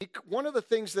one of the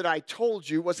things that I told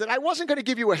you was that I wasn't going to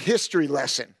give you a history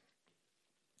lesson.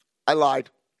 I lied.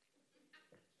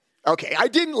 Okay, I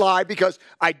didn't lie because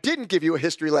I didn't give you a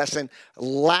history lesson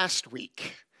last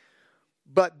week.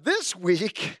 But this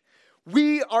week,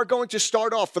 we are going to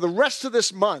start off for the rest of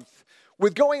this month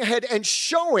with going ahead and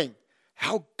showing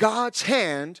how God's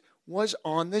hand was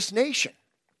on this nation.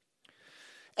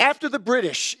 After the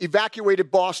British evacuated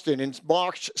Boston in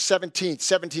March 17,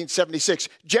 1776,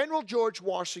 General George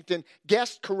Washington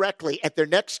guessed correctly at their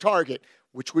next target,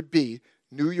 which would be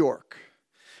New York.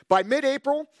 By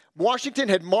mid-April, Washington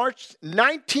had marched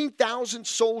 19,000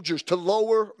 soldiers to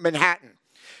lower Manhattan.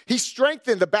 He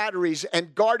strengthened the batteries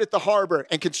and guarded the harbor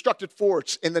and constructed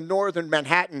forts in the northern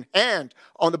Manhattan and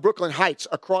on the Brooklyn Heights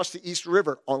across the East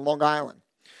River on Long Island.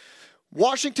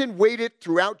 Washington waited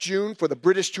throughout June for the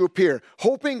British to appear,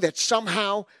 hoping that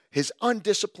somehow his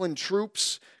undisciplined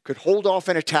troops could hold off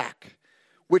an attack,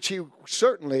 which he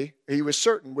was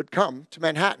certain would come to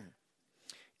Manhattan.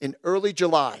 In early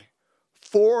July,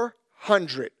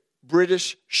 400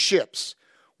 British ships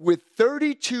with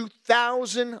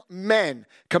 32,000 men,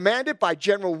 commanded by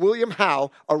General William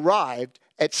Howe, arrived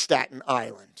at Staten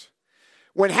Island.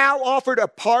 When Howe offered a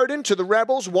pardon to the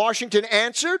rebels, Washington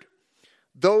answered,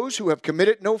 "Those who have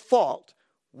committed no fault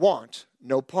want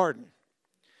no pardon."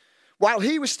 While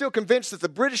he was still convinced that the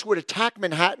British would attack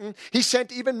Manhattan, he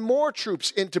sent even more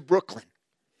troops into Brooklyn.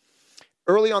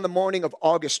 Early on the morning of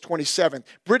August 27th,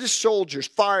 British soldiers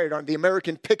fired on the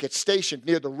American pickets stationed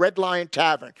near the Red Lion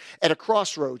Tavern at a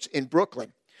crossroads in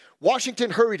Brooklyn.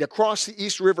 Washington hurried across the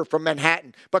East River from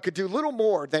Manhattan, but could do little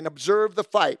more than observe the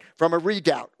fight from a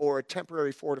redoubt or a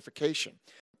temporary fortification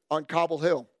on Cobble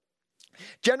Hill.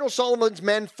 General Sullivan's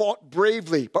men fought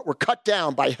bravely, but were cut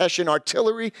down by Hessian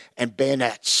artillery and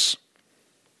bayonets.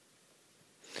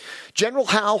 General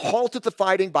Howe halted the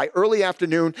fighting by early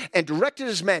afternoon and directed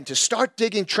his men to start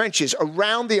digging trenches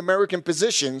around the American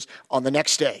positions on the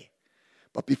next day.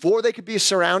 But before they could be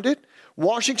surrounded,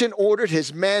 Washington ordered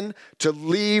his men to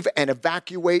leave and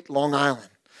evacuate Long Island.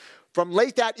 From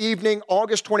late that evening,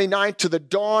 August 29th, to the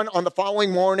dawn on the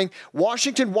following morning,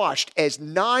 Washington watched as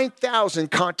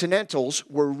 9,000 Continentals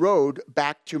were rowed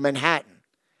back to Manhattan.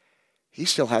 He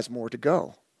still has more to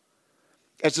go.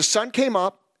 As the sun came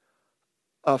up,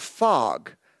 a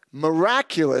fog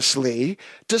miraculously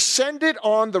descended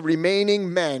on the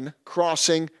remaining men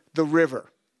crossing the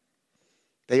river.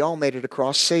 They all made it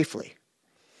across safely.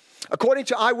 According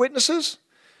to eyewitnesses,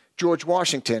 George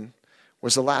Washington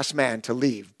was the last man to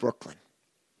leave Brooklyn.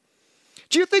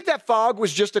 Do you think that fog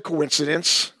was just a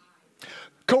coincidence?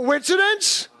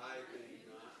 Coincidence?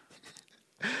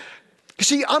 You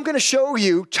see, I'm going to show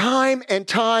you time and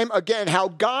time again how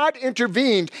God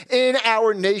intervened in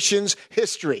our nation's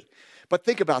history. But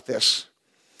think about this.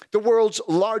 The world's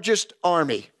largest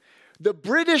army, the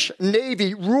British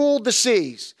Navy, ruled the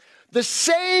seas. The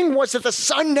saying was that the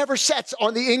sun never sets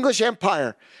on the English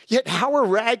Empire. Yet our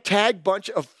ragtag bunch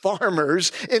of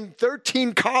farmers in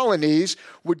 13 colonies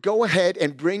would go ahead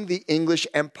and bring the English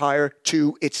Empire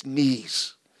to its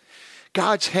knees.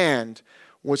 God's hand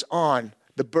was on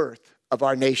the birth of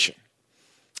our nation,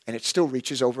 and it still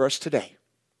reaches over us today.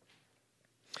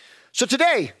 So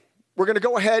today, we're going to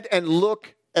go ahead and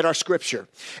look at our scripture,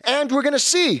 and we're going to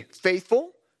see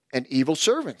faithful and evil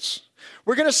servants.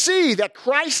 We're going to see that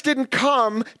Christ didn't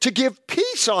come to give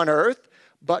peace on earth,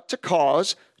 but to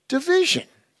cause division.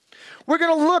 We're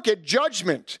going to look at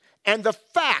judgment and the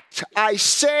fact, I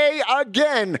say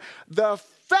again, the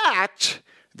fact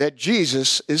that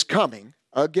Jesus is coming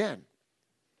again.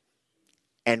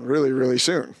 And really, really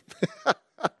soon.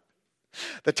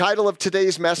 The title of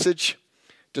today's message,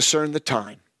 Discern the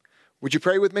Time. Would you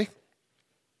pray with me?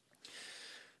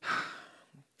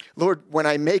 Lord, when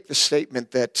I make the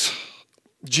statement that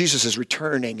Jesus is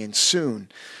returning and soon,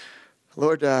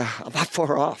 Lord, I'm not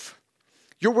far off.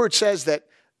 Your word says that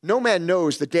no man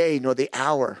knows the day nor the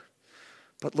hour.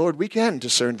 But Lord, we can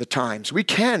discern the times. We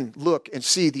can look and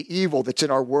see the evil that's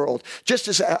in our world. Just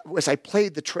as I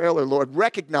played the trailer, Lord,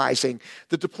 recognizing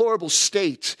the deplorable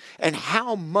state and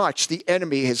how much the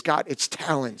enemy has got its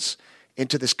talons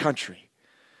into this country.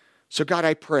 So God,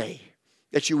 I pray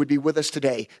that you would be with us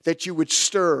today, that you would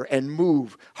stir and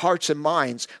move hearts and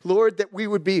minds. Lord, that we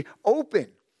would be open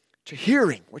to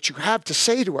hearing what you have to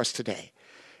say to us today.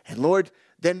 And Lord,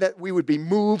 then that we would be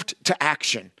moved to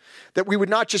action, that we would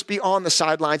not just be on the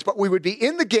sidelines, but we would be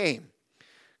in the game,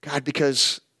 God,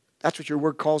 because that's what your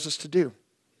word calls us to do.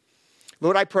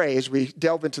 Lord, I pray as we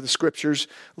delve into the scriptures,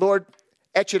 Lord,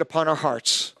 etch it upon our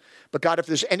hearts. But God, if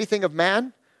there's anything of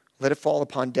man, let it fall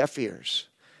upon deaf ears.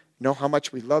 Know how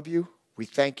much we love you, We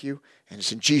thank you, and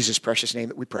it's in Jesus' precious name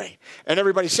that we pray. And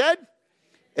everybody said,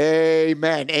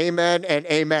 amen, amen, and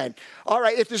amen. All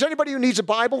right, if there's anybody who needs a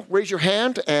Bible, raise your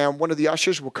hand, and one of the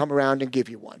ushers will come around and give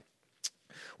you one.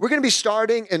 We're going to be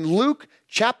starting in Luke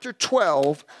chapter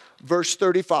 12, verse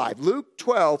 35. Luke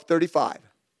 12, 35.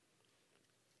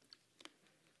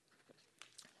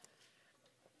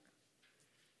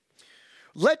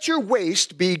 Let your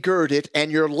waist be girded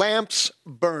and your lamps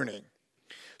burning.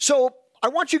 So I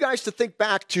want you guys to think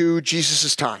back to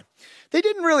Jesus' time. They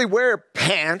didn't really wear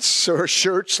pants or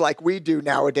shirts like we do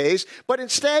nowadays, but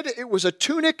instead it was a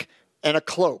tunic and a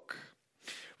cloak.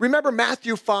 Remember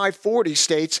Matthew 5:40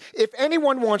 states, if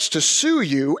anyone wants to sue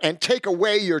you and take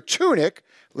away your tunic,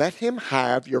 let him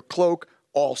have your cloak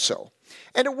also.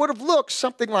 And it would have looked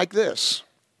something like this.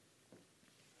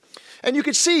 And you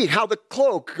can see how the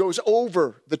cloak goes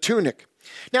over the tunic.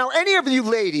 Now, any of you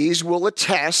ladies will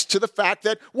attest to the fact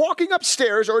that walking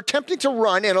upstairs or attempting to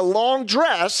run in a long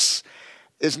dress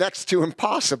is next to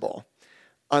impossible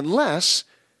unless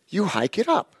you hike it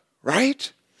up,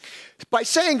 right? By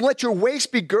saying, let your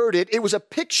waist be girded, it was a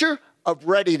picture of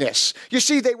readiness. You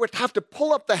see, they would have to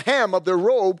pull up the hem of their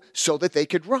robe so that they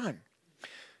could run.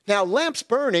 Now, lamps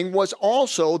burning was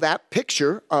also that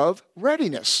picture of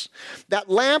readiness. That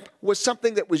lamp was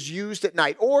something that was used at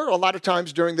night or a lot of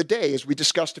times during the day, as we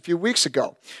discussed a few weeks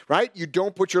ago, right? You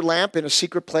don't put your lamp in a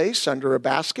secret place under a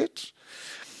basket.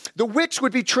 The wicks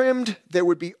would be trimmed. There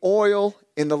would be oil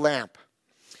in the lamp.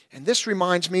 And this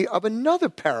reminds me of another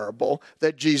parable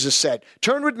that Jesus said.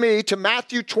 Turn with me to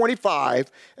Matthew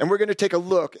 25, and we're going to take a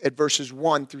look at verses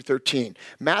 1 through 13.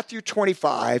 Matthew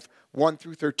 25, 1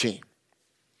 through 13.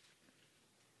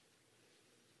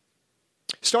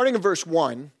 Starting in verse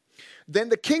 1, then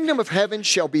the kingdom of heaven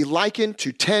shall be likened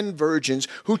to 10 virgins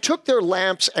who took their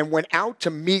lamps and went out to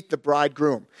meet the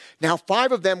bridegroom. Now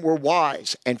 5 of them were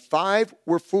wise and 5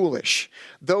 were foolish.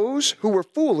 Those who were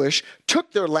foolish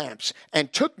took their lamps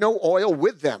and took no oil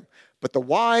with them, but the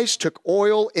wise took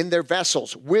oil in their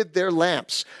vessels with their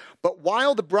lamps. But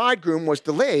while the bridegroom was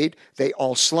delayed, they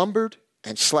all slumbered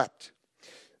and slept.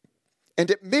 And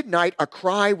at midnight a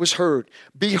cry was heard,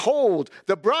 behold,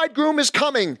 the bridegroom is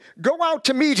coming, go out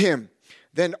to meet him.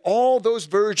 Then all those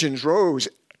virgins rose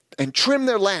and trimmed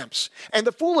their lamps. And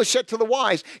the foolish said to the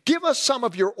wise, give us some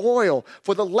of your oil,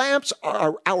 for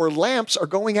our lamps are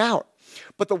going out.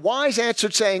 But the wise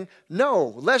answered, saying,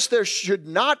 no, lest there should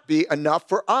not be enough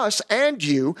for us and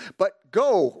you, but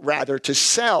go rather to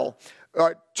sell,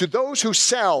 to those who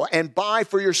sell and buy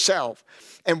for yourself.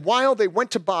 And while they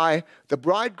went to buy, the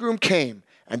bridegroom came,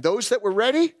 and those that were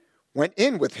ready went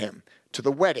in with him to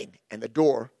the wedding, and the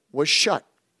door was shut.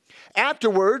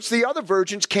 Afterwards, the other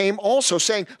virgins came also,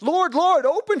 saying, Lord, Lord,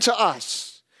 open to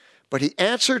us. But he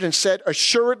answered and said,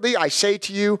 assuredly, I say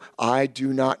to you, I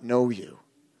do not know you.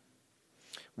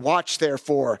 Watch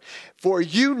therefore, for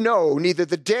you know neither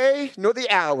the day nor the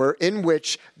hour in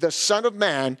which the Son of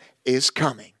Man is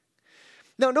coming.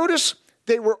 Now notice,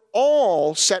 they were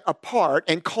all set apart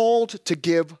and called to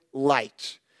give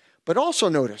light. But also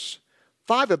notice,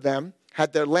 5 of them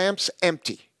had their lamps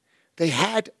empty. They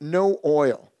had no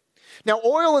oil. Now,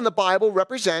 oil in the Bible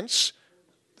represents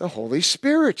the Holy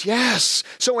Spirit, yes.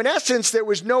 So in essence, there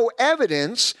was no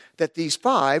evidence that these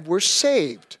 5 were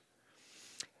saved.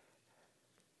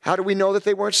 How do we know that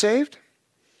they weren't saved?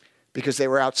 Because they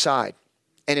were outside.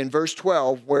 And in verse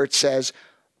 12, where it says,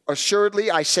 assuredly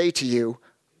I say to you,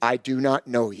 I do not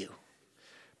know you.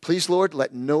 Please, Lord,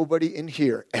 let nobody in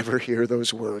here ever hear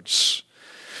those words.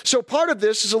 So part of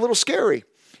this is a little scary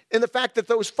in the fact that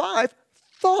those 5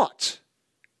 thought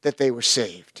that they were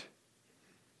saved.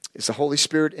 Is the Holy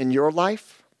Spirit in your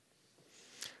life?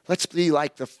 Let's be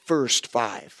like the first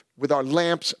 5 with our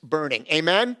lamps burning.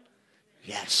 Amen?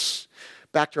 Yes.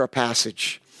 Back to our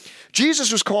passage.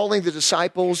 Jesus was calling the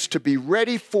disciples to be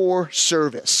ready for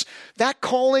service. That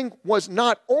calling was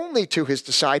not only to his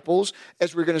disciples,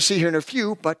 as we're going to see here in a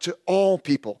few, but to all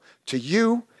people, to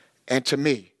you and to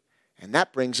me. And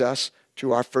that brings us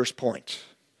to our first point.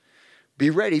 Be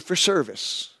ready for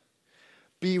service.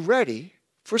 Be ready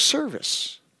for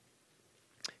service.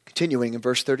 Continuing in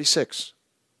verse 36.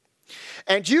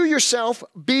 And you yourself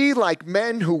be like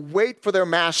men who wait for their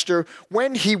master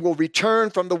when he will return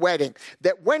from the wedding,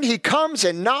 that when he comes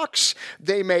and knocks,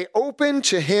 they may open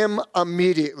to him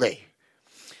immediately.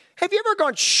 Have you ever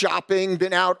gone shopping,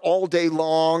 been out all day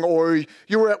long, or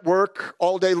you were at work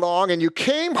all day long and you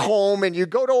came home and you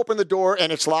go to open the door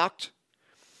and it's locked?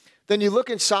 Then you look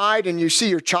inside and you see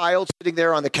your child sitting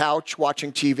there on the couch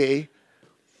watching TV.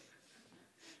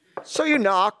 So you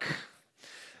knock.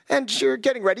 and you're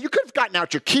getting ready. You could have gotten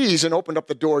out your keys and opened up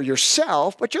the door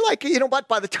yourself, but you're like, you know what,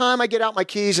 by the time I get out my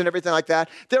keys and everything like that,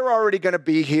 they're already going to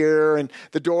be here and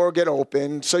the door will get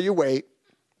open. So you wait,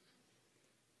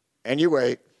 and you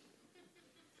wait,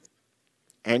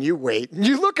 and you wait, and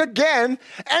you look again,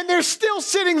 and they're still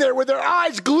sitting there with their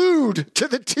eyes glued to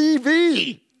the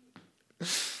TV.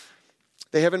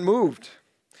 They haven't moved.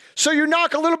 So you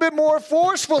knock a little bit more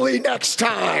forcefully next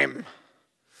time.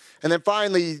 And then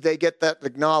finally, they get that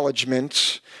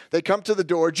acknowledgement. They come to the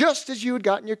door just as you had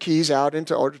gotten your keys out in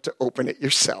order to open it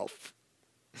yourself.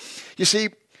 You see,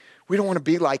 we don't want to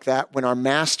be like that when our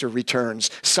master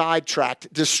returns,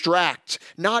 sidetracked, distract,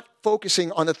 not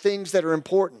focusing on the things that are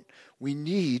important. We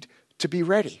need to be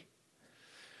ready.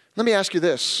 Let me ask you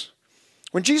this.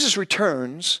 When Jesus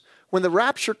returns, when the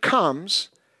rapture comes,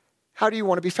 how do you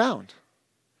want to be found?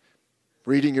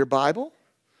 Reading your Bible?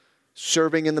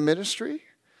 Serving in the ministry?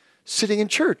 Sitting in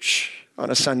church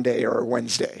on a Sunday or a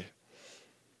Wednesday?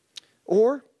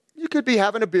 Or you could be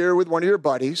having a beer with one of your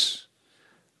buddies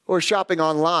or shopping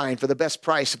online for the best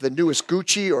price of the newest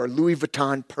Gucci or Louis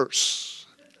Vuitton purse.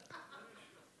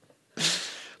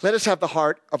 Let us have the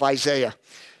heart of Isaiah.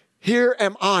 Here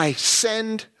am I,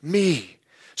 send me,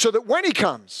 so that when he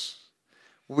comes,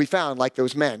 we'll be found like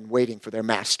those men waiting for their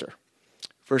master.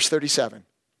 Verse 37.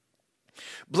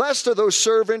 Blessed are those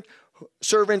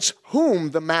servants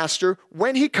whom the master,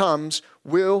 when he comes,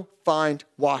 will find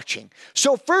watching.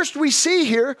 So first we see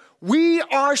here, we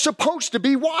are supposed to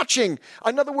be watching.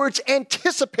 In other words,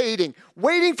 anticipating,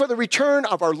 waiting for the return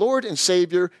of our Lord and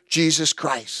Savior, Jesus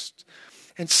Christ.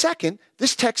 And second,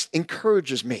 this text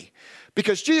encourages me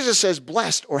because Jesus says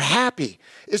blessed or happy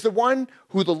is the one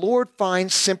who the Lord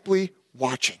finds simply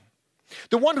watching.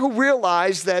 The one who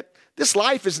realized that this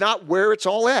life is not where it's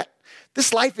all at.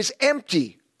 This life is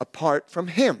empty apart from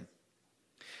him.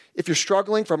 If you're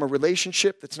struggling from a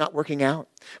relationship that's not working out,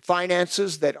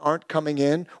 finances that aren't coming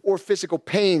in, or physical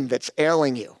pain that's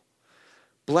ailing you,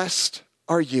 blessed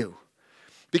are you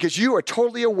because you are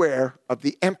totally aware of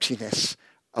the emptiness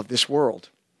of this world.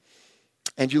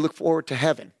 And you look forward to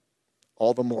heaven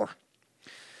all the more.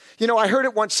 You know, I heard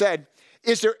it once said,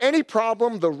 is there any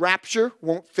problem the rapture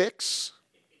won't fix?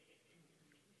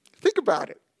 Think about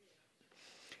it.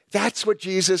 That's what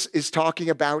Jesus is talking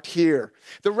about here.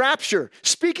 The rapture,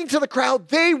 speaking to the crowd,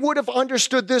 they would have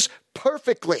understood this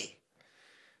perfectly.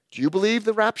 Do you believe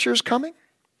the rapture is coming?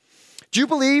 Do you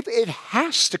believe it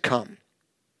has to come?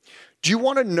 Do you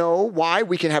want to know why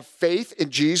we can have faith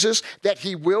in Jesus, that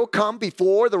he will come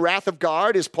before the wrath of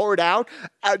God is poured out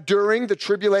during the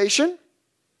tribulation?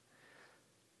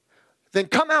 Then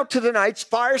come out to tonight's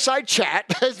fireside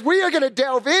chat as we are going to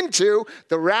delve into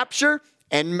the rapture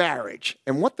and marriage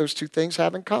and what those two things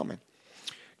have in common.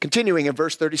 Continuing in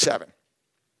verse 37.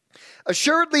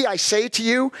 Assuredly, I say to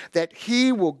you that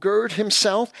he will gird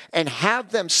himself and have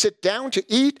them sit down to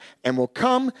eat and will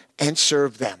come and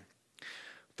serve them.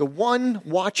 The one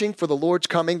watching for the Lord's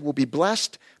coming will be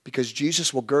blessed because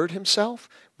Jesus will gird himself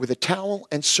with a towel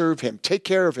and serve him, take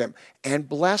care of him, and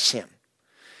bless him.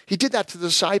 He did that to the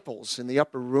disciples in the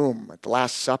upper room at the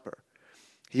Last Supper.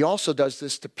 He also does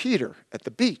this to Peter at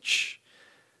the beach.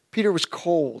 Peter was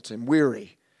cold and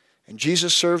weary, and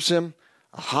Jesus serves him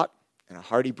a hot and a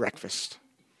hearty breakfast.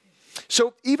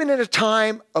 So even in a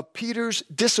time of Peter's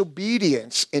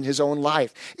disobedience in his own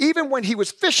life, even when he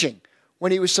was fishing,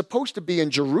 when he was supposed to be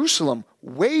in Jerusalem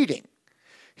waiting,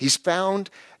 he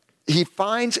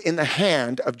finds in the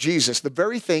hand of Jesus the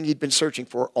very thing he'd been searching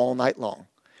for all night long.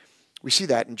 We see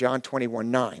that in John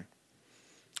 21:9.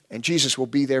 And Jesus will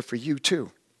be there for you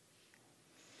too.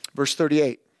 Verse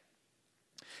 38.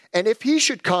 And if he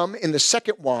should come in the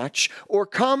second watch or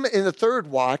come in the third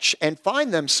watch and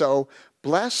find them so,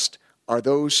 blessed are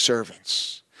those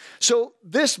servants. So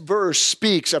this verse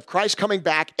speaks of Christ coming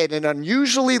back at an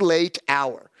unusually late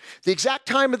hour. The exact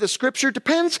time of the scripture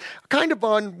depends kind of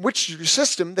on which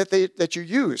system that you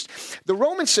used. The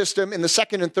Roman system in the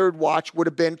second and third watch would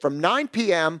have been from 9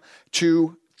 p.m.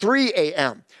 to 3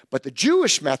 a.m. But the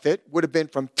Jewish method would have been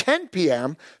from 10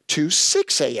 p.m. to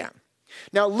 6 a.m.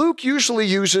 Now, Luke usually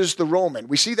uses the Roman.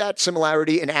 We see that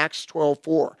similarity in Acts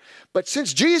 12:4. But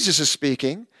since Jesus is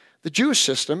speaking, the Jewish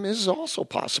system is also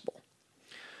possible.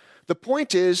 The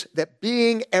point is that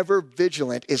being ever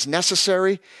vigilant is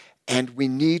necessary, and we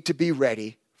need to be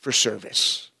ready for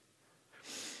service.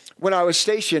 When I was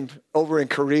stationed over in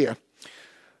Korea,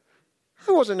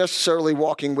 I wasn't necessarily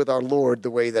walking with our Lord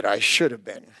the way that I should have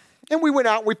been. And we went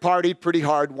out and we partied pretty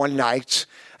hard one night,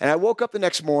 and I woke up the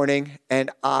next morning, and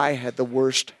I had the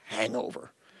worst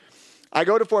hangover. I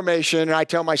go to formation, and I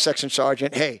tell my section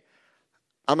sergeant, hey,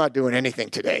 I'm not doing anything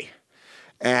today.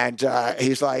 And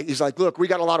he's like, look, we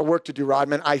got a lot of work to do,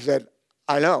 Rodman. I said,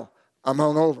 I know. I'm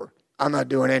hungover. I'm not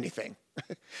doing anything.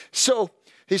 So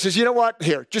he says, you know what?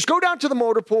 Here, just go down to the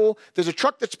motor pool. There's a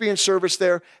truck that's being serviced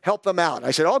there. Help them out.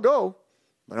 I said, I'll go,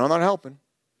 but I'm not helping.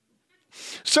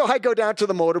 So I go down to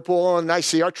the motor pool, and I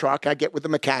see our truck. I get with the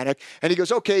mechanic, and he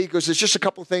goes, okay. He goes, there's just a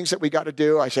couple things that we got to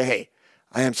do. I say, hey,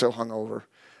 I am so hungover.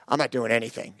 I'm not doing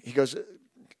anything. He goes, all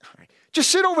right, just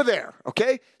sit over there,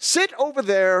 okay? Sit over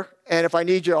there, and if I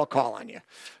need you, I'll call on you.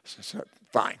 So,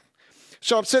 fine.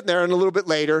 So I'm sitting there, and a little bit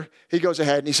later, he goes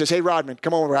ahead, and he says, hey, Rodman,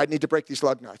 come over. I need to break these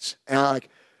lug nuts. And I'm like,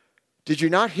 did you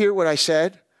not hear what I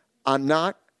said? I'm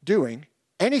not doing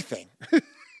anything.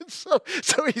 So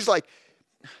he's like,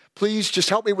 please just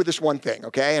help me with this one thing,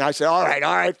 okay? And I said, all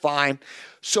right, fine.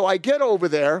 So I get over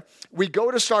there. We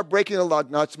go to start breaking the lug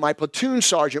nuts. My platoon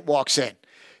sergeant walks in.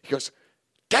 He goes,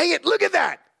 dang it, look at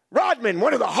that. Rodman,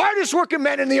 one of the hardest working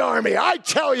men in the Army. I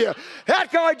tell you,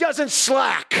 that guy doesn't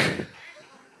slack.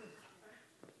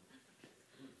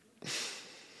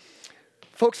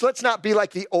 Folks, let's not be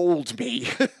like the old me,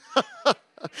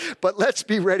 but let's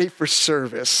be ready for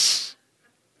service.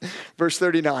 Verse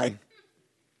 39.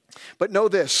 But know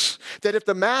this, that if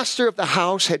the master of the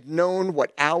house had known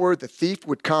what hour the thief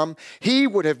would come, he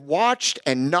would have watched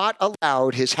and not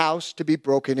allowed his house to be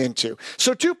broken into.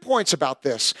 So 2 points about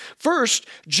this. First,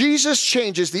 Jesus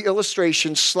changes the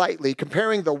illustration slightly,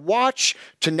 comparing the watch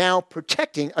to now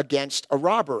protecting against a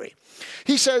robbery.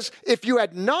 He says, if you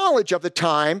had knowledge of the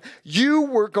time you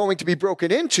were going to be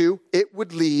broken into, it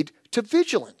would lead to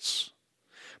vigilance.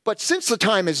 But since the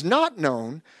time is not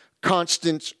known,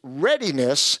 constant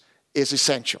readiness is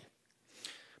essential.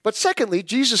 But secondly,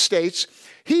 Jesus states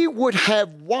he would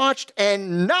have watched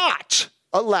and not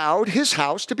allowed his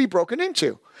house to be broken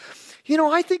into. You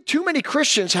know, I think too many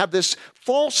Christians have this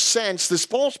false sense, this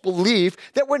false belief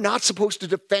that we're not supposed to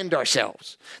defend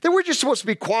ourselves, that we're just supposed to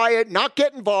be quiet, not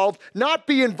get involved, not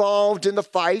be involved in the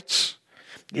fights.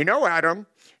 You know, Adam,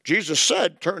 Jesus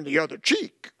said, turn the other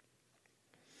cheek.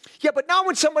 Yeah, but not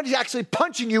when somebody's actually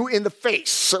punching you in the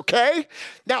face, okay?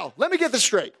 Now, let me get this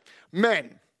straight.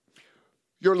 Men,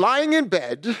 you're lying in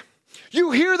bed.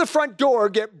 You hear the front door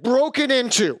get broken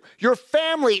into. Your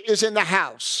family is in the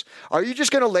house. Are you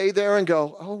just going to lay there and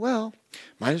go, oh, well,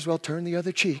 might as well turn the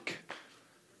other cheek?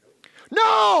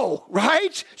 No,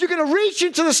 right? You're going to reach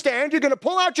into the stand. You're going to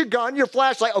pull out your gun, your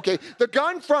flashlight. Okay, the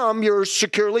gun from your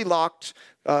securely locked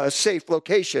safe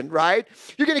location, right?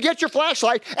 You're going to get your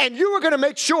flashlight, and you are going to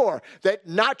make sure that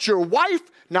not your wife,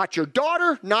 not your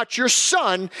daughter, not your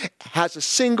son has a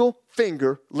single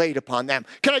finger laid upon them.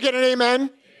 Can I get an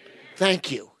amen?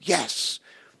 Thank you. Yes.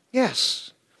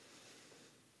 Yes.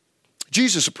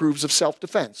 Jesus approves of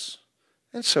self-defense,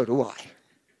 and so do I.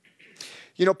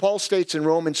 You know, Paul states in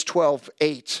Romans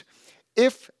 12:8,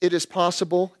 if it is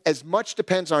possible, as much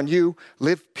depends on you,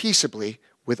 live peaceably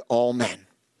with all men.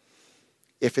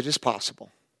 If it is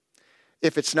possible.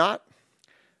 If it's not,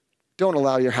 don't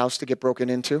allow your house to get broken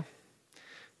into.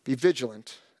 Be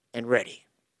vigilant and ready.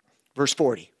 Verse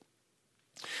 40.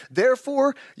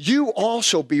 Therefore, you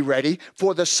also be ready,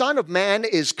 for the Son of Man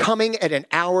is coming at an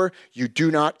hour you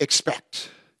do not expect.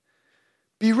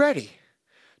 Be ready.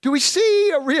 Do we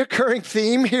see a reoccurring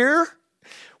theme here?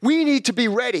 We need to be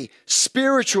ready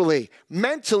spiritually,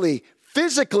 mentally,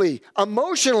 physically,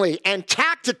 emotionally, and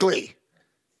tactically.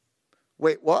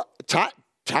 Wait, what?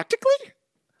 Tactically?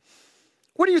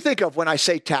 What do you think of when I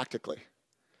say tactically?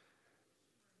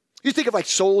 You think of like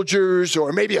soldiers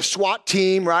or maybe a SWAT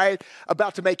team, right?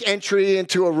 About to make entry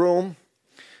into a room.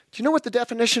 Do you know what the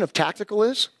definition of tactical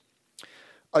is?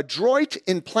 Adroit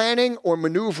in planning or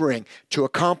maneuvering to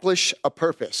accomplish a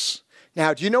purpose.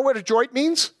 Now, do you know what adroit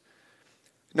means?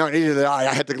 No, neither did I.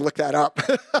 I had to look that up.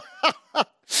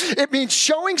 It means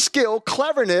showing skill,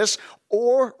 cleverness,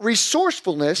 or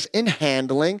resourcefulness in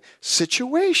handling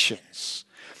situations.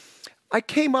 I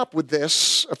came up with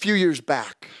this a few years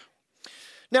back.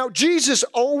 Now, Jesus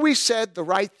always said the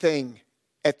right thing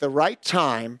at the right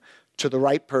time to the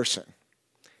right person.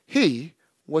 He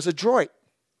was adroit.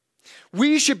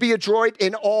 We should be adroit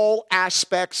in all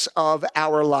aspects of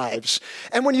our lives.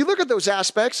 And when you look at those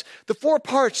aspects, the 4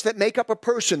 parts that make up a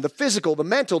person, the physical, the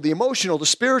mental, the emotional, the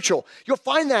spiritual, you'll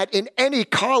find that in any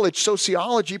college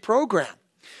sociology program.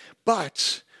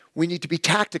 But we need to be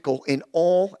tactical in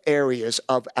all areas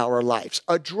of our lives.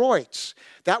 Adroit.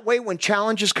 That way, when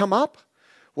challenges come up,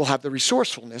 we'll have the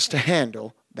resourcefulness to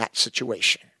handle that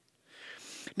situation.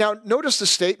 Now, notice the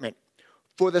statement,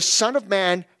 for the Son of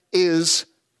Man is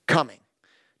coming.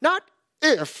 Not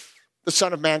if the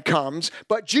Son of Man comes,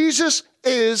 but Jesus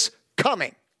is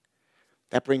coming.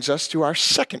 That brings us to our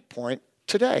second point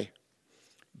today.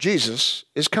 Jesus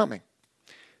is coming.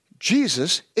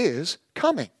 Jesus is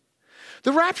coming.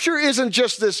 The rapture isn't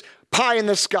just this pie in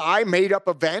the sky, made up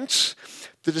event.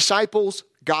 The disciples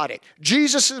got it.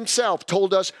 Jesus himself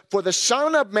told us, for the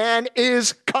Son of Man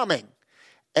is coming.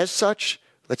 As such,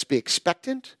 let's be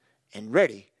expectant and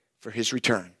ready for his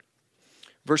return.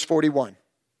 Verse 41.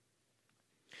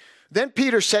 Then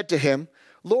Peter said to him,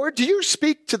 Lord, do you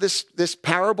speak to this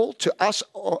parable to us,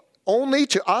 only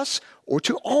to us, or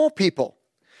to all people?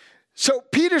 So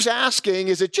Peter's asking,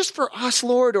 is it just for us,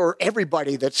 Lord, or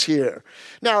everybody that's here?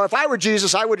 Now, if I were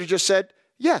Jesus, I would have just said,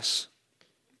 yes.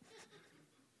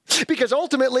 Because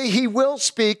ultimately, he will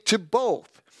speak to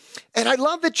both. And I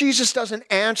love that Jesus doesn't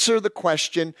answer the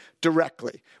question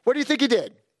directly. What do you think he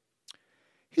did?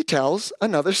 He tells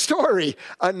another story,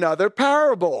 another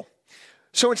parable.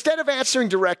 So instead of answering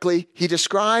directly, he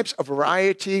describes a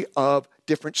variety of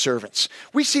different servants.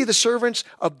 We see the servants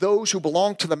of those who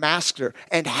belong to the master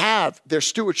and have their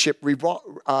stewardship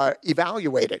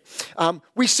evaluated.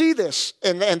 We see this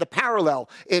in the parallel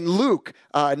in Luke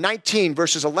 19,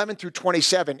 verses 11 through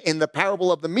 27, in the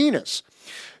parable of the minas.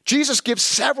 Jesus gives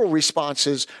several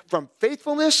responses from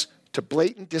faithfulness to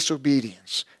blatant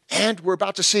disobedience. And we're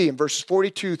about to see in verses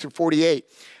 42 through 48,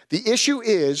 the issue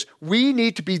is we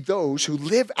need to be those who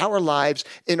live our lives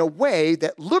in a way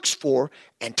that looks for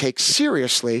and takes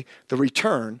seriously the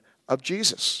return of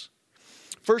Jesus.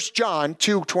 1 John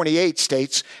 2:28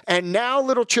 states, and now,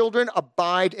 little children,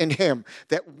 abide in him,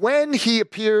 that when he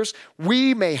appears,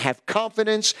 we may have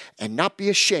confidence and not be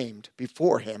ashamed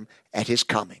before him at his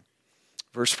coming.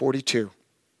 Verse 42.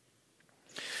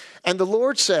 And the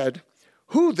Lord said,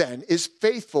 who then is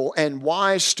faithful and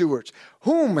wise stewards,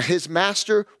 whom his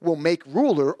master will make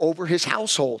ruler over his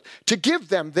household, to give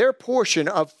them their portion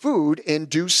of food in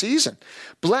due season?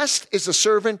 Blessed is the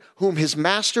servant whom his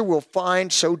master will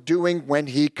find so doing when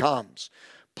he comes.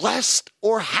 Blessed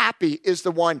or happy is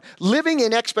the one living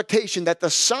in expectation that the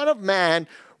Son of Man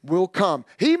will come.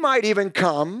 He might even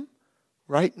come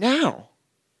right now.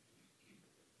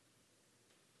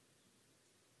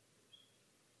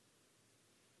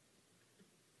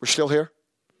 We're still here?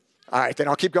 All right, then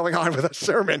I'll keep going on with a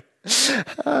sermon.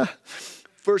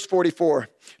 Verse 44.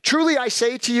 Truly I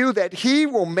say to you that he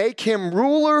will make him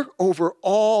ruler over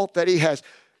all that he has.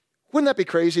 Wouldn't that be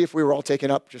crazy if we were all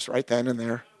taken up just right then and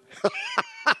there?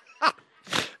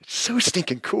 So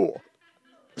stinking cool.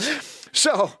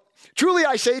 So, truly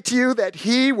I say to you that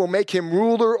he will make him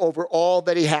ruler over all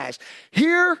that he has.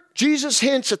 Here, Jesus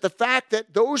hints at the fact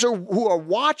that those who are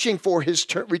watching for his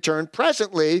return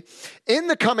presently in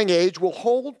the coming age will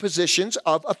hold positions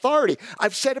of authority.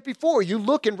 I've said it before. You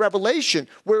look in Revelation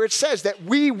where it says that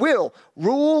we will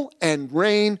rule and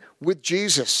reign with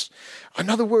Jesus. In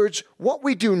other words, what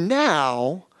we do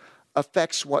now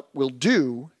affects what we'll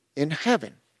do in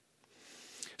heaven.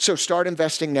 So start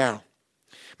investing now.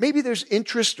 Maybe there's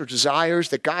interest or desires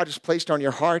that God has placed on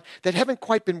your heart that haven't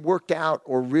quite been worked out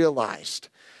or realized.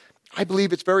 I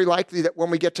believe it's very likely that when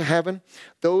we get to heaven,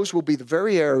 those will be the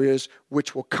very areas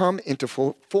which will come into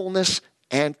fullness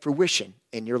and fruition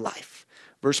in your life.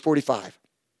 Verse 45.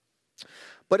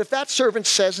 But if that servant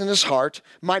says in his heart,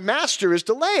 my master is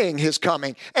delaying his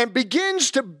coming, and begins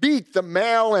to beat the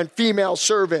male and female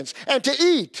servants, and to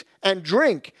eat and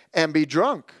drink and be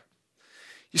drunk.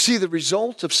 You see, the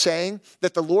result of saying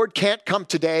that the Lord can't come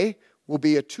today will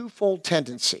be a twofold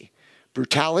tendency: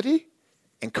 brutality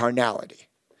and carnality.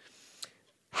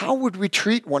 How would we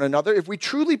treat one another if we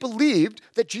truly believed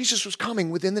that Jesus was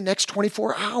coming within the next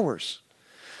 24 hours?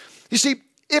 You see,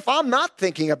 if I'm not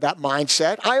thinking of that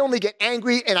mindset, I only get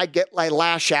angry and I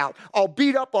lash out. I'll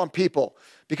beat up on people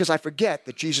because I forget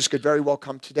that Jesus could very well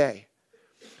come today.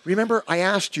 Remember, I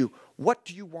asked you, what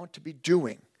do you want to be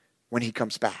doing when he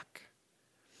comes back?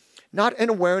 Not an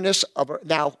awareness of,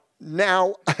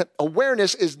 now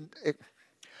awareness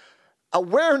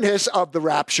of the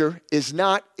rapture is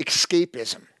not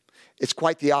escapism. It's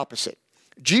quite the opposite.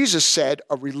 Jesus said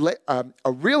a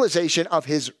realization of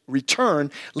his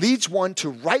return leads one to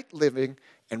right living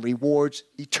and rewards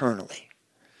eternally.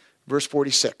 Verse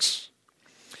 46.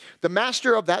 The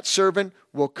master of that servant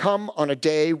will come on a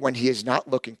day when he is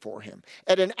not looking for him,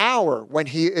 at an hour when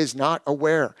he is not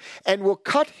aware, and will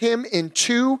cut him in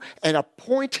two and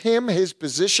appoint him his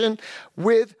position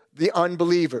with the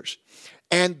unbelievers.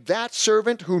 And that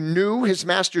servant who knew his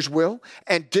master's will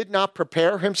and did not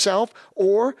prepare himself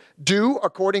or do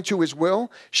according to his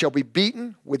will shall be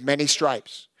beaten with many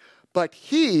stripes. But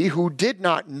he who did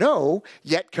not know,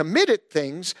 yet committed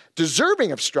things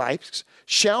deserving of stripes,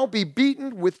 shall be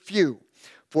beaten with few.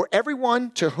 For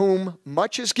everyone to whom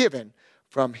much is given,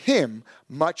 from him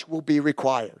much will be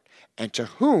required. And to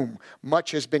whom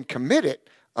much has been committed,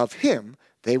 of him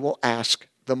they will ask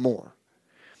the more.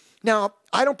 Now,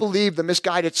 I don't believe the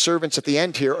misguided servants at the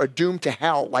end here are doomed to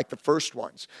hell like the first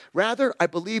ones. Rather, I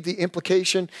believe the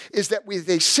implication is that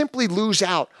they simply lose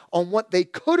out on what they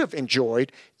could have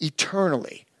enjoyed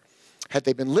eternally had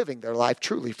they been living their life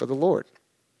truly for the Lord.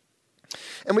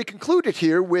 And we concluded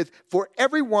here with, for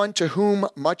everyone to whom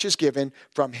much is given,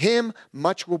 from him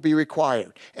much will be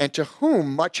required. And to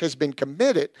whom much has been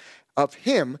committed, of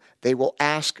him they will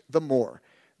ask the more.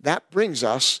 That brings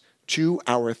us to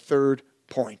our third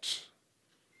point.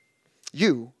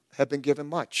 You have been given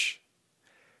much.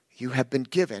 You have been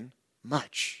given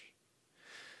much.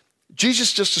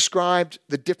 Jesus just described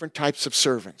the different types of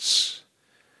servants.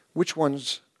 Which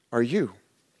ones are you?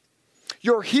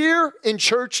 You're here in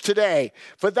church today.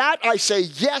 For that I say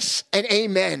yes and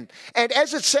amen. And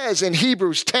as it says in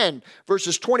Hebrews 10,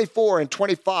 verses 24 and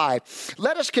 25,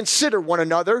 let us consider one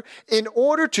another in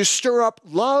order to stir up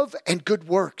love and good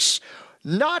works,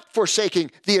 not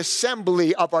forsaking the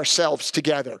assembly of ourselves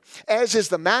together, as is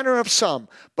the manner of some,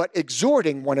 but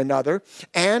exhorting one another,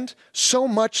 and so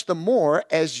much the more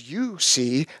as you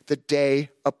see the day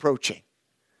approaching.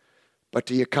 But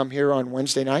do you come here on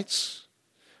Wednesday nights?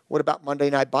 What about Monday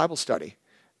night Bible study?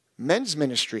 Men's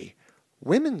ministry,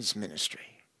 women's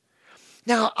ministry.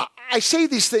 Now, I say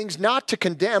these things not to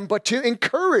condemn, but to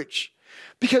encourage,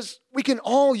 because we can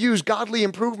all use godly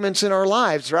improvements in our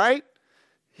lives, right?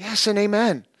 Yes and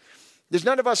amen. There's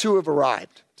none of us who have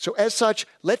arrived. So as such,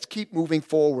 let's keep moving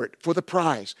forward for the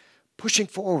prize, pushing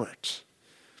forward.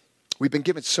 We've been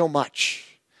given so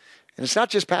much. And it's not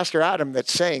just Pastor Adam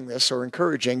that's saying this or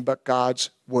encouraging, but God's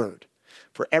word.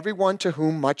 For everyone to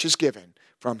whom much is given,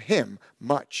 from him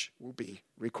much will be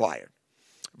required.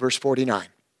 Verse 49.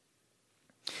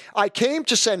 I came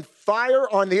to send fire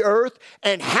on the earth,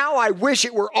 and how I wish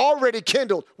it were already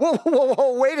kindled.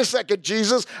 Whoa, wait a second,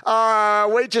 Jesus.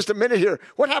 Wait just a minute here.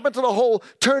 What happened to the whole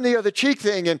turn the other cheek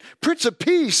thing and Prince of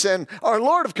Peace and our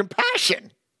Lord of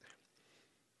Compassion?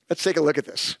 Let's take a look at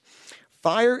this.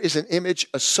 Fire is an image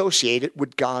associated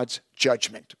with God's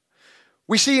judgment.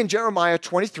 We see in Jeremiah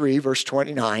 23, verse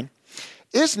 29,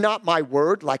 is not my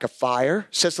word like a fire,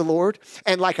 says the Lord,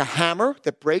 and like a hammer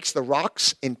that breaks the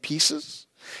rocks in pieces?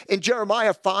 In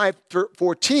Jeremiah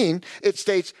 5:14, it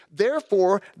states,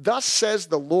 therefore, thus says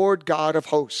the Lord God of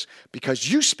hosts,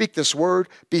 because you speak this word,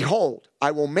 behold,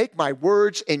 I will make my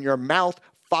words in your mouth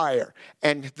fire,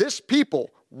 and this people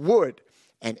wood,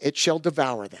 and it shall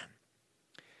devour them.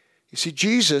 You see,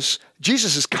 Jesus'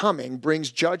 coming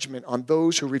brings judgment on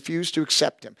those who refuse to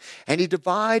accept him, and he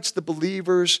divides the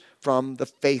believers from the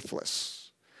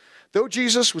faithless. Though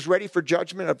Jesus was ready for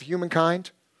judgment of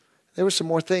humankind, there were some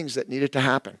more things that needed to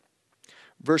happen.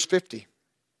 Verse 50.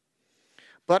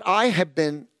 But I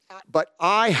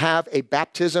have a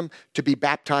baptism to be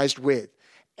baptized with,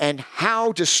 and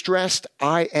how distressed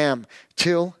I am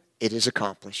till it is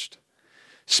accomplished.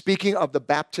 Speaking of the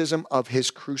baptism of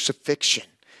his crucifixion,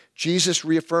 Jesus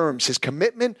reaffirms his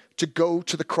commitment to go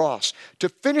to the cross, to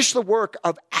finish the work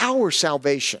of our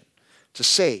salvation, to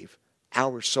save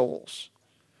our souls.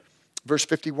 Verse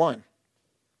 51.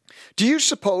 Do you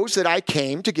suppose that I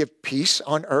came to give peace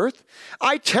on earth?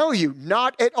 I tell you,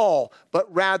 not at all,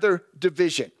 but rather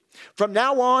division. From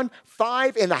now on,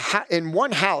 5 in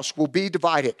one house will be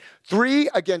divided, 3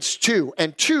 against 2,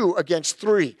 and 2 against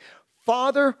 3.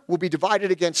 Father will be divided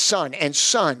against son, and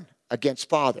son against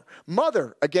father,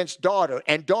 mother against daughter,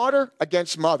 and daughter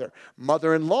against mother,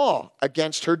 mother-in-law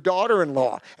against her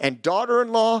daughter-in-law, and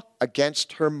daughter-in-law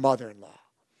against her mother-in-law.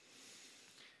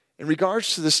 In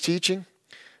regards to this teaching,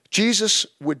 Jesus'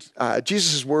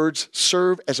 words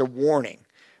serve as a warning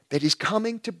that he's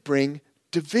coming to bring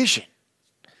division.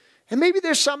 And maybe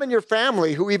there's some in your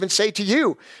family who even say to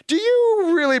you, do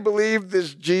you really believe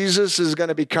this Jesus is going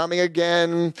to be coming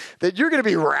again? That you're going to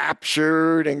be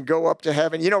raptured and go up to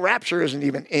heaven? You know, rapture isn't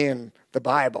even in the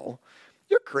Bible.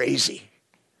 You're crazy.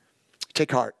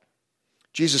 Take heart.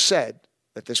 Jesus said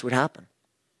that this would happen.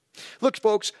 Look,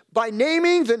 folks, by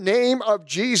naming the name of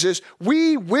Jesus,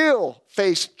 we will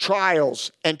face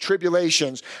trials and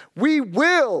tribulations. We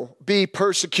will be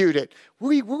persecuted.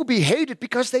 We will be hated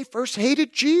because they first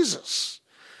hated Jesus.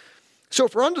 So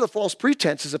if we're under the false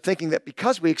pretenses of thinking that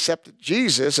because we accepted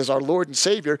Jesus as our Lord and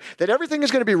Savior, that everything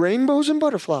is going to be rainbows and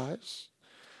butterflies,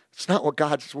 it's not what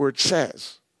God's word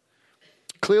says.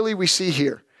 Clearly, we see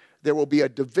here, there will be a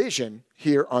division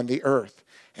here on the earth.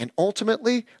 And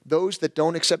ultimately, those that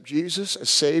don't accept Jesus as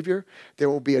Savior, there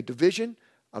will be a division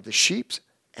of the sheep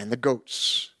and the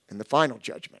goats in the final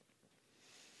judgment.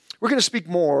 We're going to speak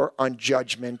more on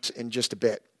judgment in just a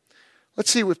bit.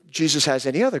 Let's see if Jesus has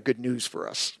any other good news for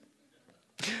us.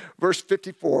 Verse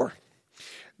 54.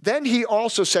 Then he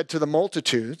also said to the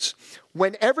multitudes,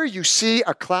 whenever you see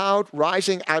a cloud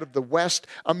rising out of the west,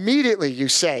 immediately you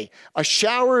say, a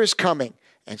shower is coming.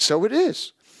 And so it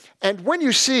is. And when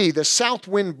you see the south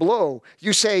wind blow,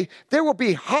 you say, there will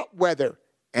be hot weather.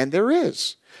 And there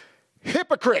is.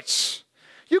 Hypocrites!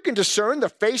 You can discern the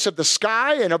face of the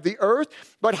sky and of the earth,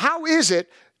 but how is it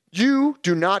you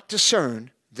do not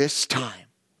discern this time?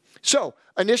 So,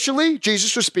 initially,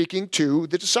 Jesus was speaking to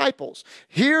the disciples.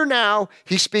 Here now,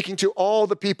 he's speaking to all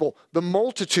the people, the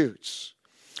multitudes.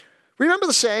 Remember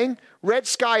the saying, red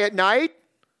sky at night,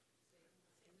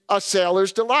 a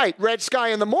sailor's delight. Red sky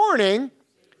in the morning,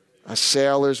 a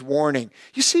sailor's warning.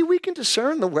 You see, we can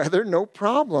discern the weather, no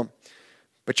problem.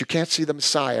 But you can't see the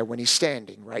Messiah when he's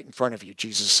standing right in front of you,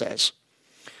 Jesus says.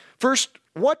 First,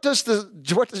 what does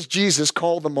Jesus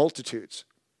call the multitudes?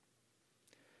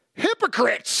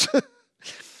 Hypocrites!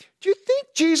 Do you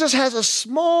think Jesus has a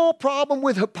small problem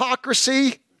with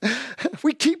hypocrisy?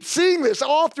 We keep seeing this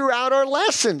all throughout our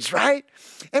lessons, right?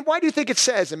 And why do you think it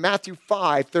says in Matthew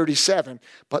 5:37,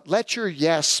 but let your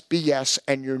yes be yes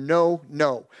and your no,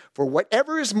 no. For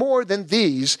whatever is more than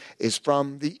these is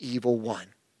from the evil one.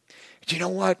 Do you know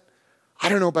what? I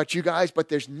don't know about you guys, but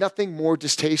there's nothing more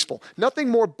distasteful, nothing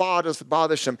more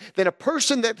bothersome than a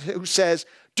person who says,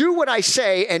 do what I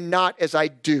say and not as I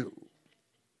do.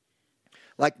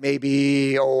 Like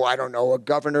maybe, a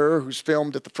governor who's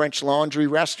filmed at the French Laundry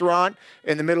restaurant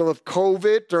in the middle of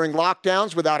COVID during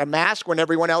lockdowns without a mask when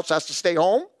everyone else has to stay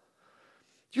home.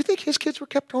 Do you think his kids were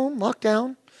kept home, locked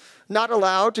down, not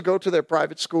allowed to go to their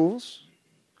private schools?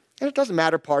 And it doesn't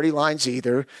matter party lines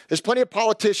either. There's plenty of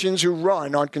politicians who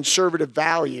run on conservative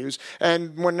values,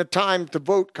 and when the time to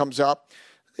vote comes up,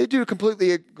 they do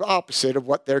completely opposite of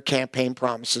what their campaign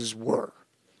promises were.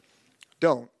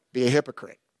 Don't be a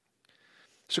hypocrite.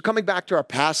 So coming back to our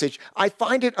passage, I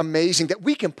find it amazing that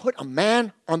we can put a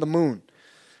man on the moon,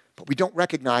 but we don't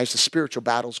recognize the spiritual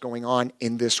battles going on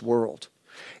in this world.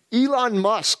 Elon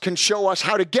Musk can show us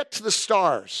how to get to the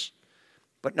stars,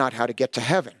 but not how to get to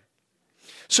heaven.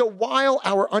 So while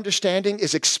our understanding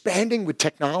is expanding with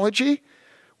technology,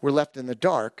 we're left in the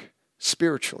dark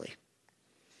spiritually.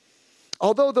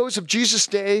 Although those of Jesus'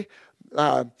 day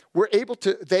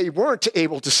weren't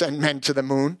able to send men to the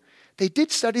moon, they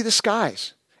did study the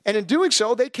skies. And in doing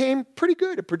so, they came pretty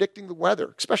good at predicting the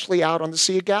weather, especially out on the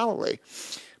Sea of Galilee,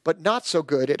 but not so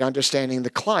good at understanding the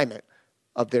climate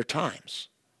of their times.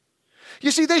 You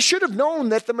see, they should have known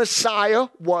that the Messiah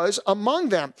was among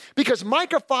them, because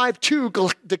Micah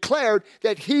 5:2 declared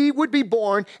that he would be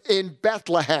born in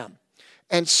Bethlehem.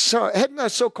 And so, hadn't a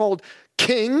so-called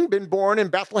king been born in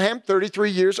Bethlehem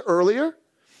 33 years earlier?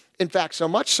 In fact, so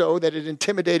much so that it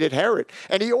intimidated Herod,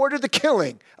 and he ordered the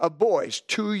killing of boys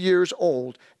 2 years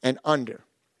old and under.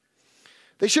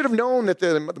 They should have known that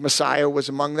the Messiah was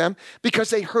among them because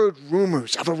they heard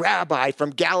rumors of a rabbi from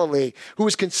Galilee who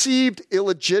was conceived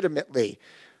illegitimately.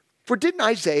 For didn't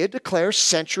Isaiah declare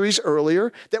centuries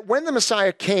earlier that when the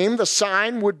Messiah came, the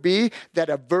sign would be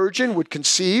that a virgin would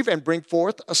conceive and bring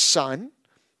forth a son?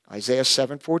 Isaiah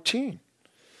 7:14.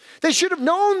 They should have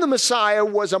known the Messiah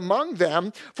was among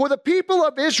them, for the people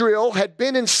of Israel had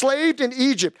been enslaved in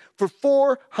Egypt for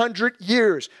 400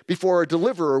 years before a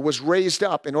deliverer was raised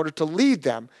up in order to lead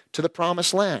them to the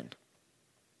promised land.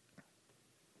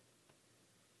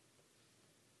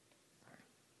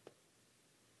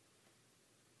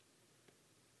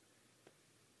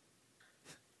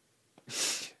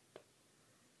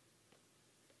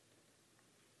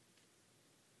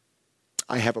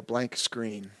 I have a blank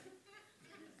screen.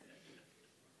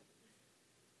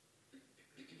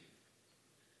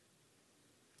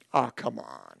 Oh, come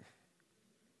on.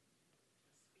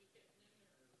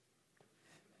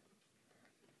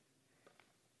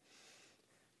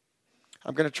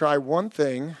 I'm going to try one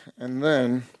thing, and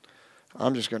then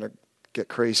I'm just going to get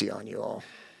crazy on you all.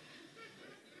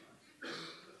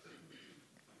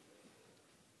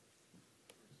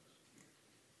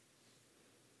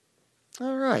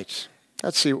 All right.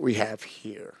 Let's see what we have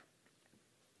here.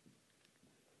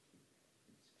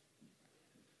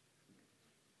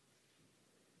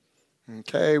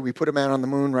 Okay, we put a man on the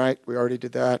moon, right? We already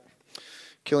did that.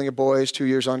 Killing of boys 2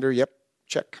 years under, yep,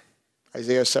 check.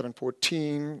 Isaiah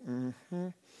 7:14.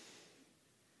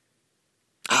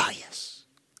 Yes.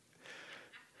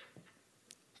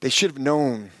 They should have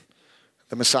known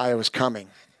the Messiah was coming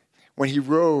when he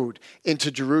rode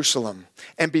into Jerusalem.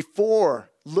 And before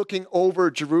looking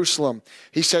over Jerusalem,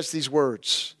 he says these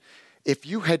words, if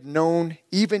you had known,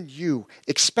 even you,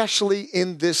 especially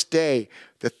in this day,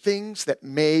 the things that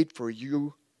made for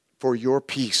you, for your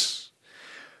peace,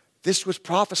 This was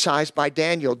prophesied by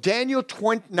Daniel. Daniel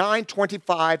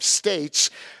 9:25 states,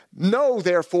 "Know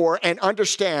therefore and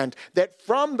understand that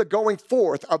from the going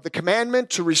forth of the commandment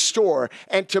to restore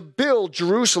and to build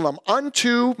Jerusalem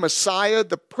unto Messiah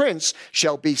the Prince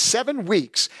shall be 7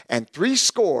 weeks and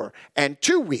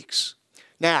 62 weeks."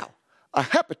 Now, a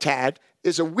heptad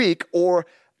is a week, or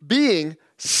being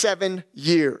 7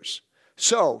 years.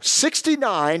 So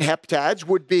 69 heptads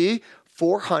would be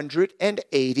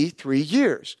 483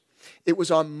 years. It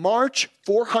was on March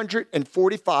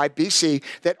 445 BC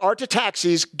that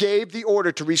Artaxerxes gave the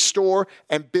order to restore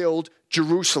and build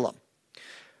Jerusalem.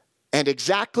 And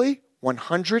exactly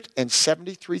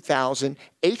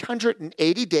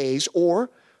 173,880 days, or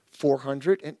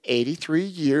 483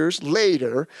 years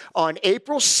later, on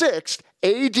April 6th,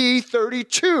 AD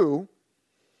 32,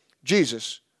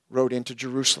 Jesus rode into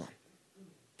Jerusalem.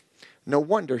 No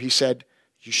wonder he said,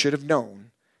 "You should have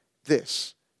known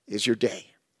this is your day."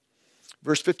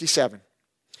 Verse 57,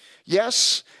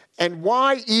 "Yes, and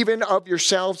why even of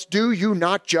yourselves do you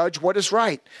not judge what is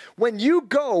right? When you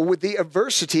go with the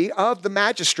adversity of the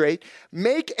magistrate,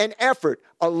 make an effort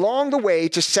along the way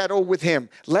to settle with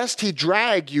him, lest he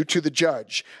drag you to the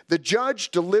judge. The judge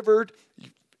deliver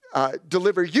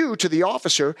you to the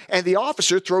officer, and the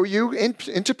officer throw you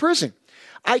into prison.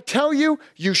 I tell you,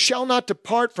 you shall not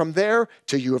depart from there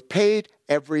till you have paid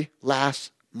every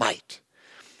last mite."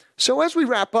 So as we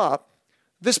wrap up,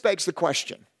 this begs the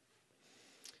question: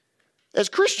 as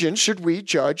Christians, should we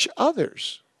judge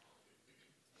others?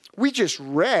 We just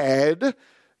read,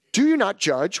 "Do you not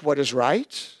judge what is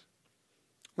right?"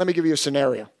 Let me give you a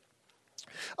scenario.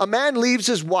 A man leaves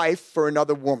his wife for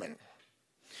another woman.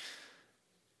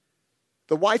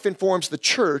 The wife informs the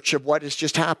church of what has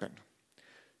just happened.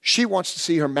 She wants to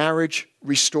see her marriage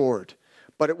restored,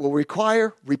 but it will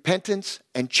require repentance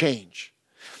and change.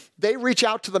 They reach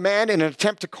out to the man in an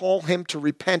attempt to call him to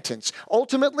repentance.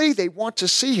 Ultimately, they want to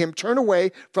see him turn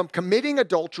away from committing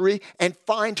adultery and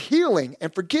find healing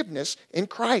and forgiveness in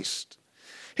Christ.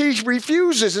 He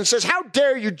refuses and says, "How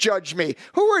dare you judge me?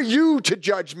 Who are you to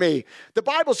judge me? The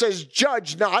Bible says,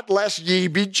 'Judge not, lest ye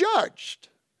be judged.'"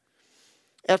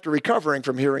 After recovering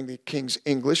from hearing the king's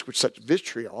English with such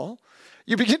vitriol,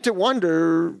 you begin to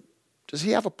wonder, does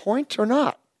he have a point or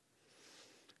not?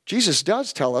 Jesus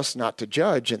does tell us not to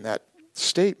judge in that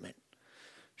statement.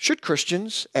 Should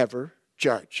Christians ever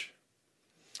judge?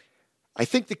 I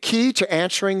think the key to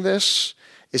answering this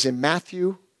is in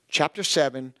Matthew chapter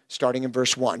 7, starting in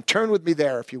verse 1. Turn with me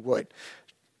there if you would.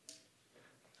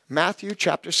 Matthew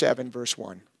chapter 7, verse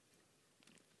 1.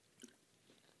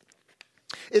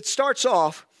 It starts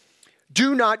off,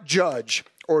 "Do not judge,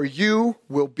 or you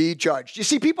will be judged." You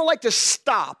see, people like to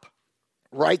stop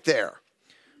right there.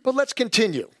 But let's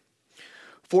continue.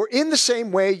 "For in the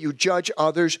same way you judge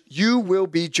others, you will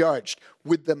be judged.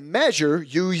 With the measure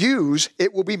you use,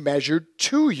 it will be measured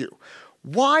to you.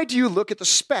 Why do you look at the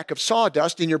speck of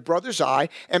sawdust in your brother's eye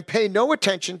and pay no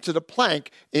attention to the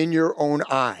plank in your own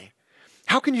eye?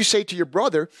 How can you say to your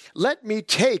brother, 'Let me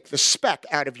take the speck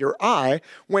out of your eye,'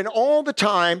 when all the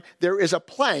time there is a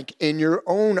plank in your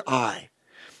own eye?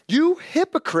 You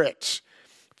hypocrites!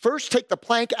 First take the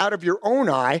plank out of your own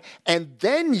eye, and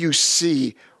then you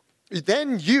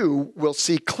will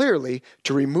see clearly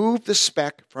to remove the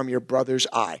speck from your brother's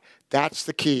eye." That's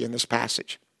the key in this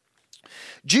passage.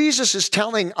 Jesus is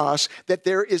telling us that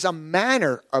there is a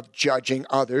manner of judging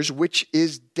others which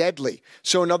is deadly.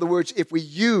 So in other words, if we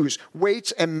use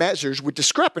weights and measures with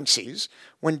discrepancies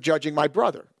when judging my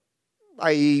brother,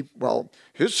 i.e., well,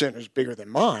 his sin is bigger than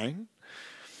mine,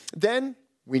 then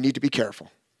we need to be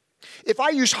careful. If I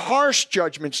use harsh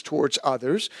judgments towards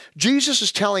others, Jesus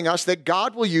is telling us that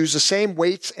God will use the same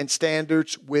weights and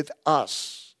standards with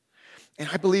us. And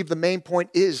I believe the main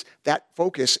point is that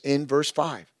focus in verse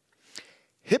 5.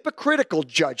 Hypocritical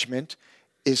judgment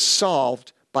is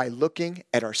solved by looking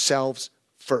at ourselves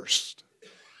first.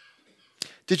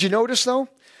 Did you notice, though?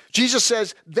 Jesus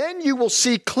says, "Then you will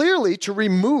see clearly to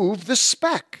remove the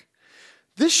speck."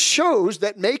 This shows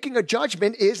that making a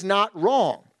judgment is not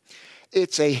wrong.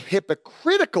 It's a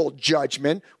hypocritical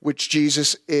judgment which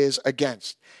Jesus is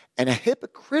against. And a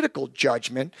hypocritical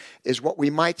judgment is what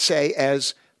we might say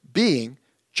as being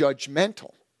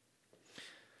judgmental.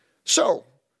 So,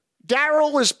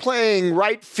 Daryl is playing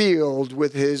right field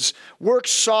with his work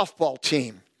softball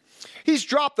team. He's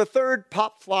dropped the third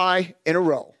pop fly in a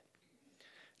row.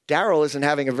 Daryl isn't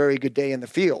having a very good day in the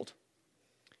field.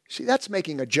 See, that's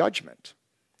making a judgment.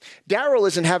 Daryl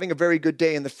isn't having a very good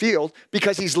day in the field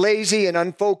because he's lazy and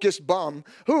unfocused bum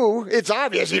who, it's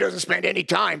obvious, he doesn't spend any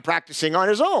time practicing on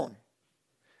his own.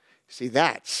 See,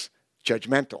 that's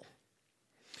judgmental.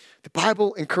 The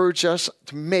Bible encourages us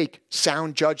to make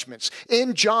sound judgments.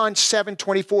 In John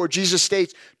 7:24, Jesus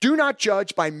states, "Do not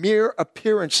judge by mere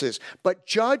appearances, but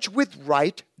judge with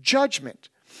right judgment."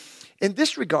 In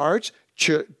this regards,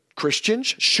 Christians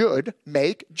should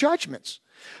make judgments.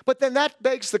 But then that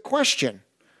begs the question,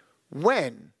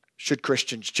 when should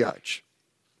Christians judge?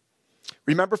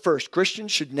 Remember first,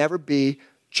 Christians should never be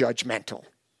judgmental.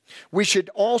 We should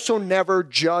also never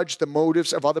judge the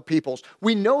motives of other peoples.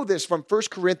 We know this from 1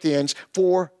 Corinthians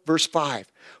 4, verse 5.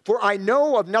 "For I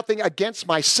know of nothing against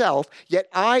myself, yet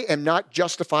I am not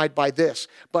justified by this.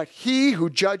 But he who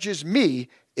judges me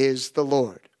is the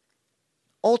Lord."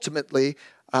 Ultimately,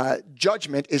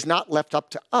 judgment is not left up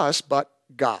to us, but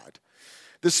God.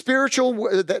 The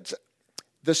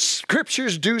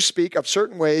scriptures do speak of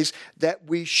certain ways that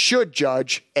we should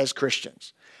judge as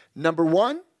Christians. Number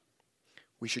one,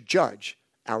 we should judge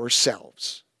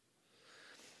ourselves.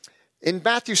 In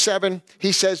Matthew 7,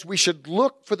 he says we should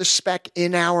look for the speck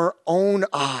in our own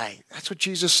eye. That's what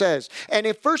Jesus says. And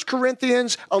in 1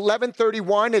 Corinthians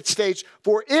 11:31, it states,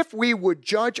 "For if we would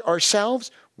judge ourselves,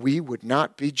 we would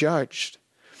not be judged."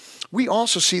 We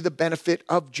also see the benefit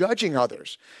of judging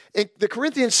others. The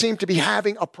Corinthians seem to be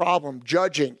having a problem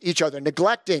judging each other,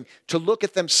 neglecting to look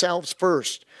at themselves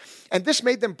first. And this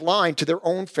made them blind to their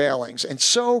own failings and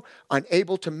so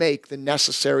unable to make the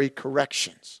necessary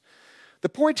corrections. The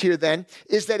point here then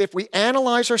is that if we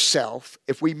analyze ourselves,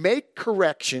 if we make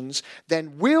corrections,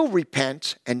 then we'll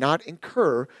repent and not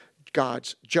incur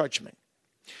God's judgment.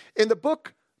 In the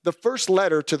book, The First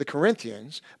Letter to the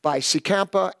Corinthians by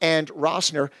Sekampa and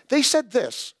Rossner, they said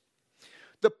this: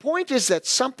 "The point is that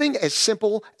something as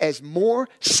simple as more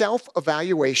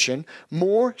self-evaluation,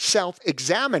 more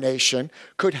self-examination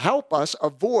could help us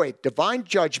avoid divine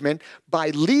judgment by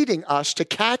leading us to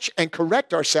catch and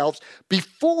correct ourselves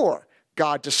before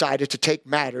God decided to take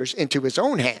matters into his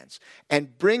own hands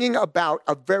and bringing about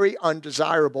a very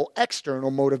undesirable external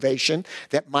motivation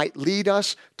that might lead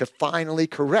us to finally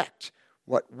correct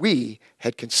what we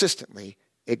had consistently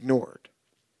ignored."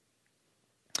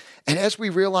 And as we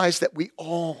realize that we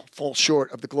all fall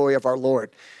short of the glory of our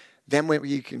Lord, then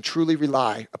we can truly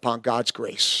rely upon God's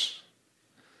grace.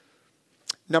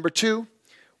 Number two,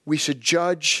 we should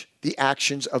judge the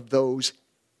actions of those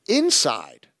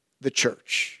inside the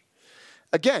church.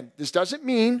 Again, this doesn't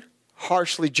mean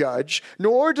harshly judge,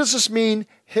 nor does this mean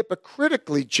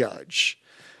hypocritically judge,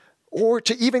 or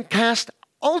to even cast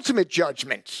ultimate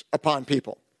judgment upon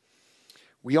people.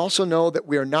 We also know that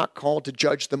we are not called to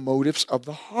judge the motives of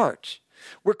the heart.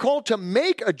 We're called to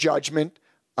make a judgment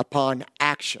upon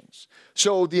actions.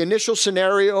 So the initial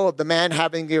scenario of the man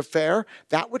having the affair,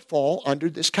 that would fall under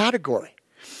this category.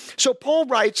 So Paul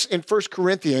writes in 1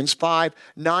 Corinthians 5,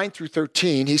 9 through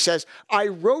 13, he says, "I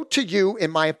wrote to you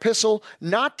in my epistle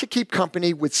not to keep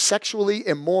company with sexually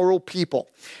immoral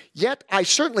people. Yet I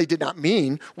certainly did not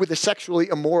mean with the sexually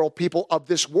immoral people of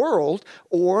this world,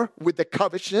 or with the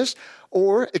covetous,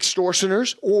 or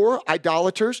extortioners, or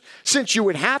idolaters, since you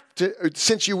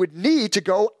would need to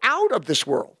go out of this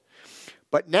world.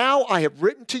 But now I have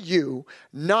written to you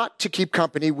not to keep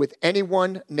company with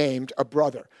anyone named a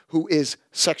brother who is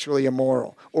sexually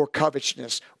immoral, or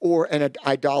covetous, or an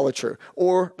idolater,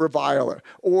 or reviler,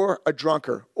 or a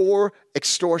drunkard, or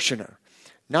extortioner,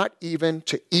 not even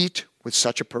to eat with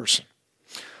such a person.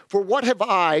 For what have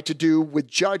I to do with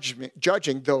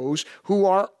judging those who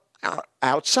are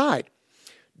outside?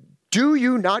 Do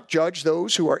you not judge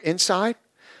those who are inside?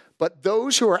 But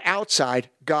those who are outside,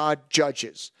 God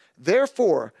judges.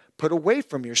 Therefore, put away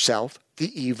from yourself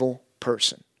the evil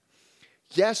person."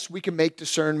 Yes, we can make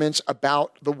discernments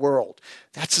about the world.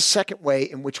 That's the second way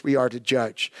in which we are to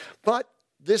judge. But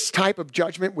this type of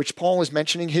judgment, which Paul is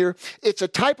mentioning here, it's a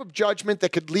type of judgment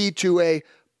that could lead to a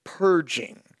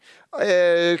purging,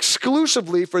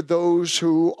 exclusively for those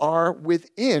who are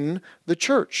within the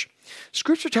church.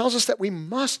 Scripture tells us that we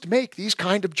must make these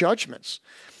kind of judgments.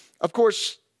 Of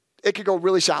course, it could go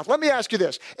really south. Let me ask you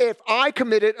this. If I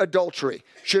committed adultery,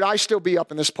 should I still be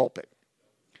up in this pulpit?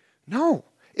 No.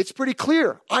 It's pretty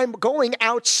clear. I'm going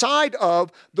outside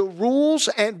of the rules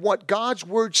and what God's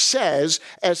word says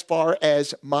as far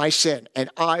as my sin, and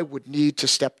I would need to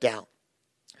step down.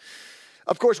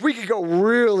 Of course, we could go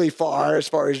really far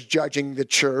as judging the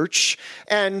church,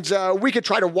 and we could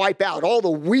try to wipe out all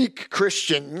the weak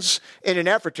Christians in an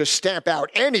effort to stamp out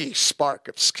any spark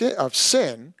of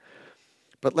sin.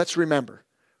 But let's remember,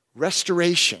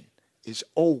 restoration is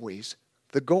always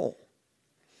the goal.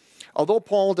 Although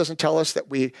Paul doesn't tell us that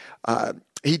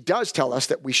he does tell us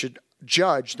that we should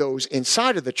judge those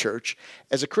inside of the church.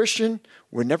 As a Christian,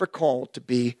 we're never called to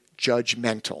be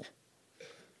judgmental.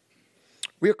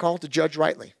 We are called to judge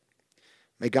rightly.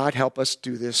 May God help us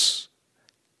do this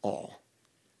all.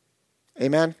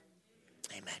 Amen?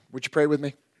 Amen. Would you pray with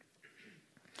me?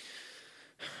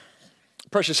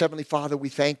 Precious Heavenly Father, we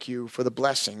thank you for the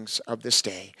blessings of this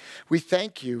day. We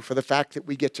thank you for the fact that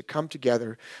we get to come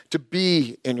together to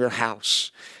be in your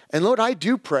house. And Lord, I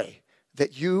do pray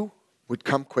that you would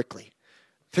come quickly.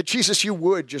 That Jesus, you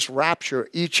would just rapture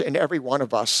each and every one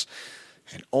of us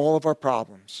and all of our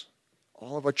problems,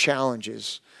 all of our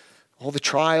challenges, all the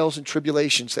trials and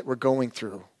tribulations that we're going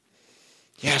through.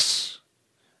 Yes,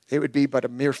 it would be but a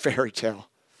mere fairy tale.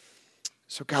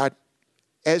 So God,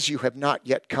 as you have not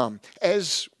yet come,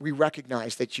 as we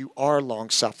recognize that you are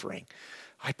long-suffering,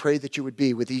 I pray that you would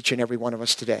be with each and every one of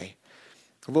us today.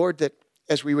 Lord, that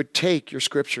as we would take your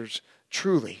scriptures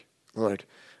truly, Lord,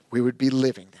 we would be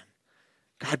living them.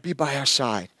 God, be by our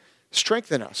side.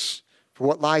 Strengthen us for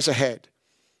what lies ahead,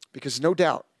 because no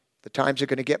doubt the times are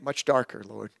going to get much darker,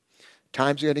 Lord.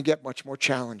 Times are going to get much more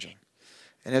challenging.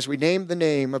 And as we name the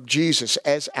name of Jesus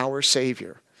as our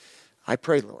Savior, I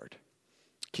pray, Lord,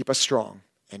 keep us strong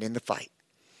and in the fight.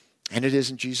 And it is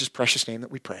in Jesus' precious name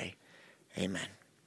that we pray. Amen.